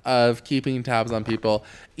supporter of keeping tabs on people.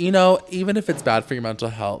 You know, even if it's bad for your mental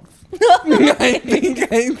health. I think.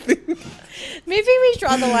 Maybe we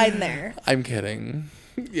draw the line there. I'm kidding.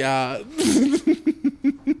 Yeah.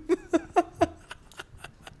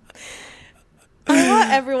 I want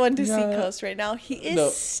everyone to see Coast right now. He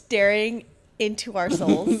is staring into our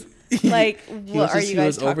souls. Like, what are you guys talking about? He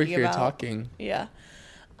was over here talking. Yeah.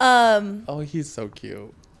 Oh, he's so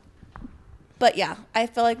cute. But yeah, I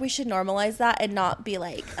feel like we should normalize that and not be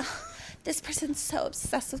like, this person's so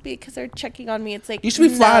obsessed with me because they're checking on me. It's like, you should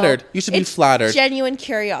be flattered. You should be flattered. Genuine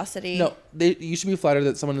curiosity. No, you should be flattered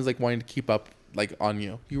that someone is like wanting to keep up like on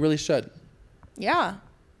you. You really should. Yeah.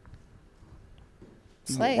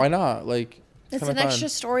 Slay. Why not? Like, it's an extra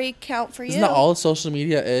story count for you. Isn't that all social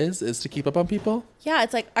media is to keep up on people? Yeah,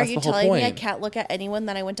 it's like, are you telling me I can't look at anyone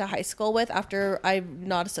that I went to high school with after I'm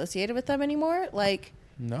not associated with them anymore? Like,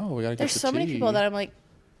 no, we gotta. There's so many people that I'm like,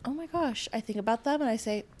 oh my gosh, I think about them and I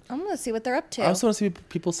say, I'm gonna see what they're up to. I also want to see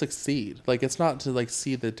people succeed. Like, it's not to like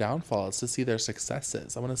see the downfall; it's to see their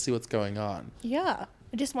successes. I want to see what's going on. Yeah,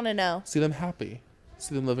 I just want to know. See them happy.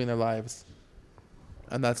 See them living their lives.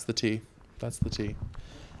 And that's the tea. That's the tea.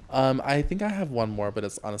 I think I have one more, but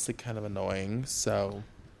it's honestly kind of annoying. So,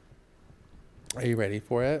 are you ready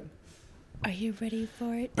for it? Are you ready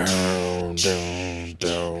for it? That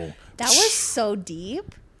was so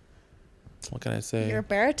deep. What can I say? You're a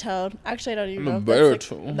baritone. Actually, I don't even I'm a know if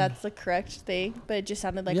baritone. that's the correct thing, but it just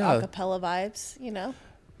sounded like Yeah. a cappella vibes, you know?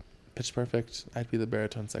 Pitch Perfect. I'd be the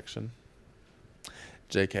baritone section.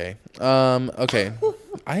 JK. Okay.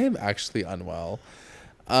 I am actually unwell.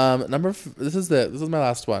 This is my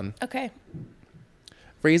last one. Okay.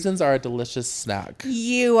 Raisins are a delicious snack.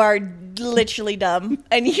 You are literally dumb,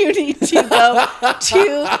 and you need to go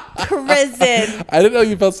to prison. I didn't know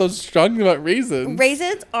you felt so strongly about raisins.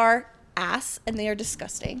 Raisins are ass, and they are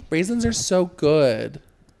disgusting. Raisins are so good.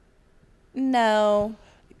 No.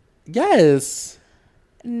 Yes.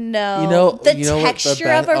 No. You know the what texture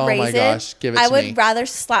of a oh raisin, my gosh, give it I to would me. rather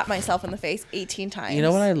slap myself in the face 18 times. You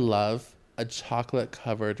know what I love? A chocolate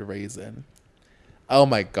covered raisin. Oh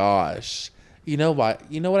my gosh. You know what?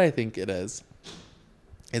 You know what I think it is?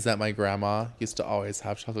 Is that my grandma used to always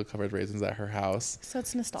have chocolate covered raisins at her house. So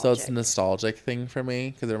it's nostalgic. So it's a nostalgic thing for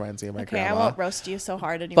me because it reminds me of my grandma. I won't roast you so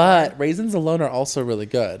hard anymore. But raisins alone are also really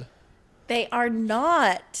good. They are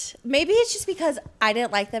not. Maybe it's just because I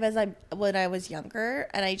didn't like them when I was younger,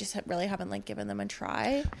 and I just really haven't like given them a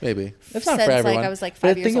try. Maybe it's not Since, for everyone. like, I was like But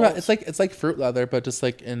 5 years think old. it's like fruit leather, but just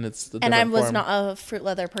like in its the And I different was form. not a fruit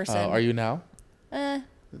leather person. Are you now?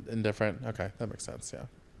 Indifferent. Okay, that makes sense. Yeah.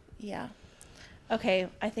 Yeah. Okay,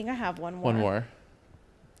 I think I have one more. One more.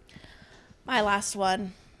 My last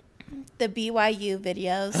one. The BYU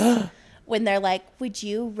videos when they're like, would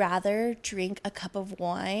you rather drink a cup of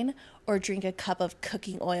wine or drink a cup of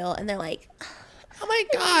cooking oil? And they're like, Oh my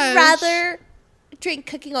gosh. rather drink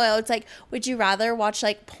cooking oil. It's like, would you rather watch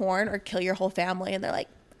like porn or kill your whole family? And they're like,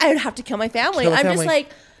 I would have to kill my family. Kill my I'm family. just like,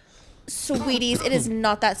 sweeties, it is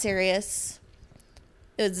not that serious.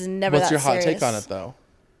 It was never What's that your hot serious. take on it though?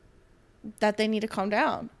 That they need to calm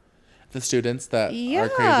down. The students that Yeah. are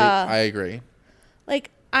crazy. I agree.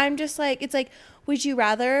 Like, I'm just like, it's like, would you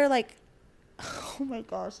rather like, oh my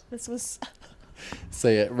gosh, this was,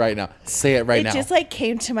 Say it right now. Say it right now. it just like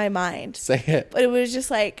came to my mind. Say it. But it was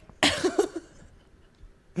just like,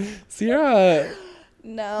 Sierra.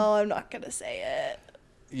 no, I'm not going to say it.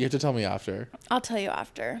 You have to tell me after. I'll tell you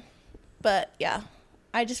after. But yeah,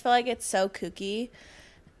 I just feel like it's so kooky,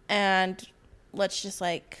 and let's just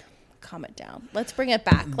like calm it down. Let's bring it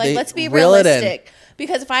back. Like, let's be reel it in. realistic.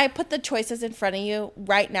 Because if I put the choices in front of you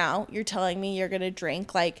right now, you're telling me you're going to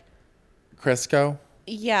drink like, Crisco.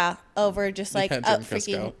 yeah, over just like a can't drink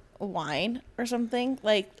freaking Crisco. wine or something.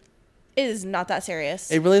 Like, it is not that serious.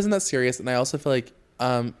 It really isn't that serious, and I also feel like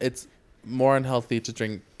it's more unhealthy to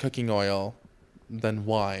drink cooking oil than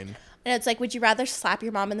wine. And it's like, would you rather slap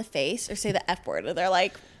your mom in the face or say the F word? And they're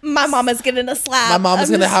like, my mama's getting a slap. My mom is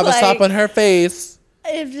I'm gonna just have a slap like- on her face.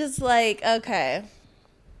 I'm just like, okay.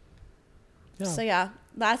 Yeah. So yeah,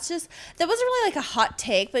 that wasn't really like a hot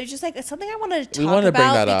take, but it's just like it's something I wanted to We talk wanted to bring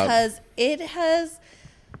about that up. because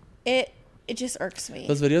it just irks me.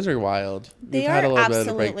 Those videos are wild. They We've are had a little bit of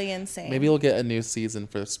a break. absolutely insane. Maybe we'll get a new season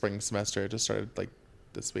for the spring semester. It just started like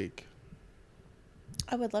this week.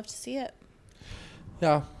 I would love to see it.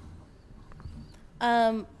 Yeah.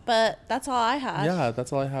 But that's all I had. Yeah,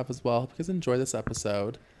 that's all I have as well. Hope you guys enjoy this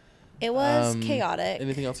episode. It was chaotic.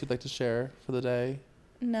 Anything else you'd like to share for the day?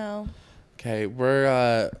 No. Okay,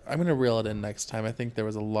 I'm gonna reel it in next time. I think there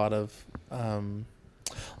was a lot of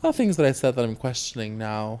things that I said that I'm questioning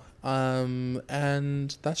now.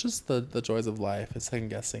 And that's just the joys of life, is second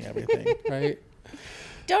guessing everything, right?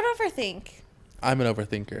 Don't overthink. I'm an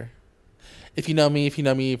overthinker. If you know me, if you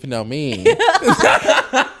know me, if you know me.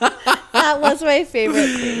 That was my favorite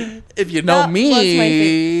thing. If you know That was my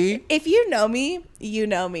me. If you know me, you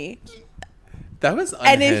know me. That was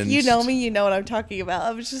unhinged. And if you know me, you know what I'm talking about.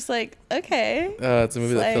 I was just like, okay. It's a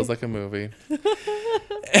movie that Slay. feels like a movie.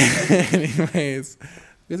 Anyways,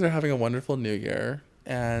 you guys are having a wonderful new year.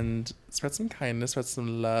 And spread some kindness, spread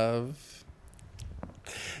some love.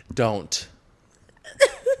 Don't.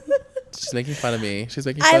 She's making fun of me. She's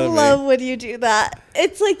making fun I of love me. when you do that.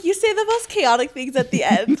 It's like you say the most chaotic things at the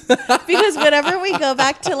end. Because whenever we go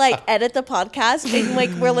back to like edit the podcast and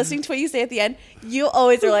like we're listening to what you say at the end, you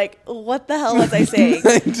always are like, what the hell was I saying?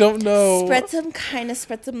 I don't know. Spread some kindness,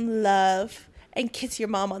 spread some love, and kiss your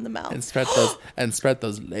mom on the mouth. And spread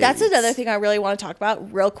those legs. That's another thing I really want to talk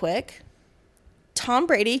about real quick. Tom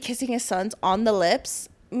Brady kissing his sons on the lips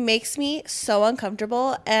makes me so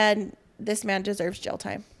uncomfortable, and this man deserves jail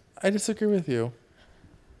time. I disagree with you.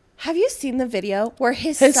 Have you seen the video where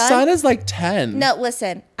his son is like 10. No,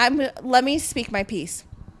 listen. Let me speak my piece.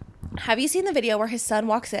 Have you seen the video where his son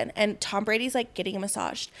walks in and Tom Brady's like getting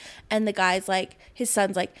massaged, and the guy's like, his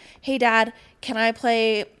son's like, "Hey dad, can I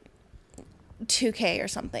play 2K or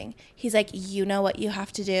something?" He's like, "You know what you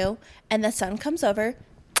have to do." And the son comes over,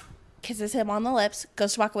 kisses him on the lips,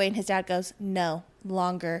 goes to walk away, and his dad goes, no,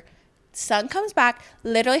 longer. Son comes back,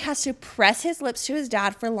 literally has to press his lips to his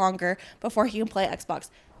dad for longer before he can play Xbox.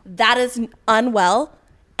 That is unwell,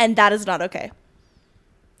 and that is not okay.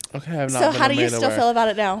 Okay, I've not So been how do you made still aware. feel about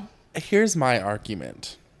it now? Here's my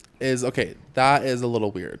argument. Is, okay, that is a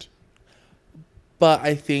little weird. But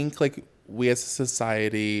I think, like, we as a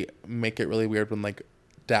society make it really weird when, like,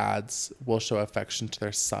 dads will show affection to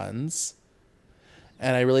their sons.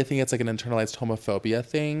 And I really think it's, like, an internalized homophobia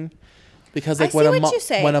thing. Because, like, when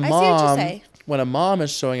a mom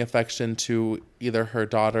is showing affection to either her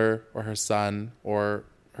daughter or her son or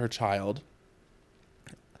her child,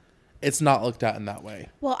 it's not looked at in that way.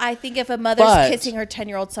 Well, I think if a mother's kissing her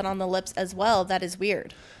 10-year-old son on the lips as well, that is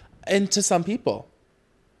weird. And to some people.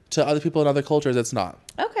 To other people in other cultures, it's not.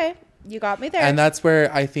 Okay. You got me there. And that's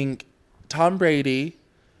where I think Tom Brady,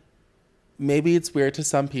 maybe it's weird to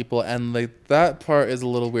some people, and like that part is a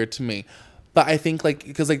little weird to me. But I think, like,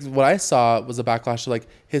 because like what I saw was a backlash of, like,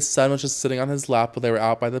 his son was just sitting on his lap while they were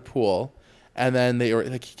out by the pool, and then they were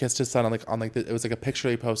like, he kissed his son it was like a picture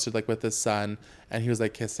he posted, like, with his son, and he was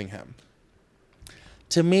like kissing him.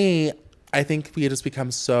 To me, I think we just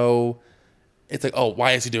become so, it's like, oh,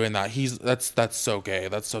 why is he doing that? That's so gay.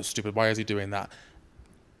 That's so stupid. Why is he doing that?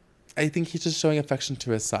 I think he's just showing affection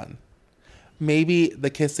to his son. Maybe the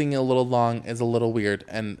kissing a little long is a little weird,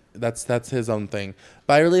 and that's his own thing.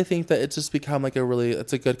 But I really think that it's just become like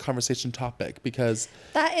it's a good conversation topic, because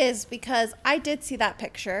that is, because I did see that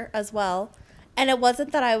picture as well. And it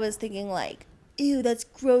wasn't that I was thinking like, ew, that's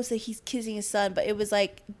gross that he's kissing his son, but it was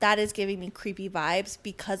like, that is giving me creepy vibes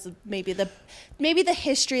because of maybe the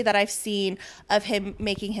history that I've seen of him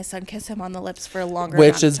making his son kiss him on the lips for a longer which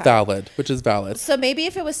amount is of time. valid. So maybe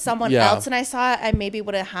if it was someone else and I saw it, I maybe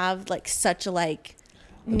wouldn't have like such a like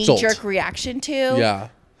knee-jerk reaction to. Yeah.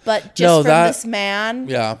 But just from this man,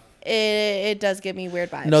 yeah, it does give me weird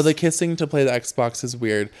vibes. No, the kissing to play the Xbox is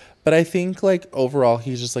weird. But I think, like, overall,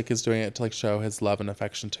 he's just, like, is doing it to, like, show his love and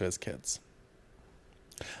affection to his kids.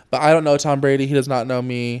 But I don't know Tom Brady. He does not know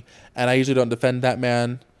me. And I usually don't defend that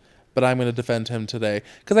man. But I'm going to defend him today.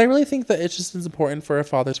 Because I really think that it's just as important for a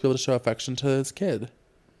father to be able to show affection to his kid.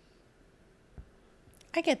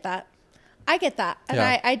 I get that. And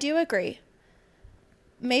Yeah. I do agree.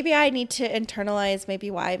 Maybe I need to internalize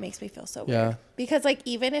maybe why it makes me feel so weird. Yeah. Because, like,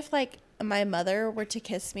 even if, like, my mother were to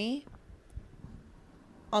kiss me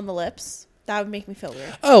on the lips, that would make me feel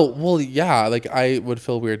weird. Oh, well, yeah. Like, I would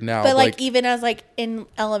feel weird now. But, like, even as, like, in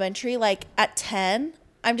elementary, like, at 10,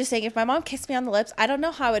 I'm just saying if my mom kissed me on the lips, I don't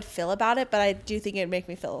know how I would feel about it, but I do think it would make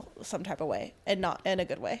me feel some type of way, and not in a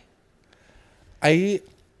good way.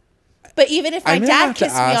 But even if my dad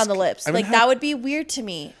kissed me on the lips, like, that would be weird to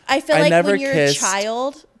me. I feel like when you're a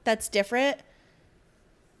child, that's different.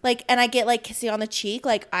 Like, and I get, like, kissing on the cheek.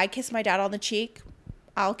 Like, I kiss my dad on the cheek.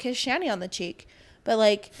 I'll kiss Shani on the cheek. But,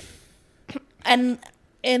 like, and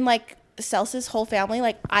in, like, Celsa's whole family,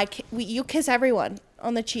 like, you kiss everyone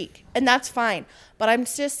on the cheek. And that's fine. But I'm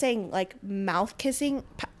just saying, like, mouth kissing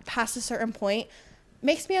past a certain point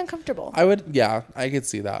makes me uncomfortable. I could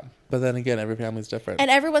see that. But then again, every family's different. And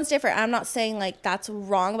everyone's different. I'm not saying, like, that's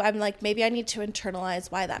wrong, but I'm like, maybe I need to internalize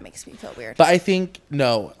why that makes me feel weird. But I think,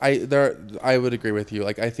 no, I would agree with you.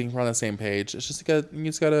 Like, I think we're on the same page. It's just, you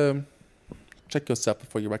just gotta check yourself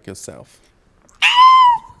before you wreck yourself.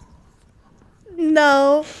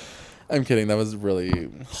 No. I'm kidding. That was really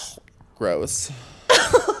gross.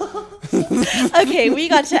 Okay, we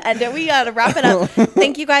got to end it. We got to wrap it up.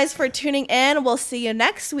 Thank you guys for tuning in. We'll see you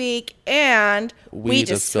next week. And we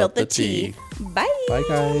just spilled the tea. Bye. Bye,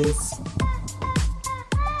 guys.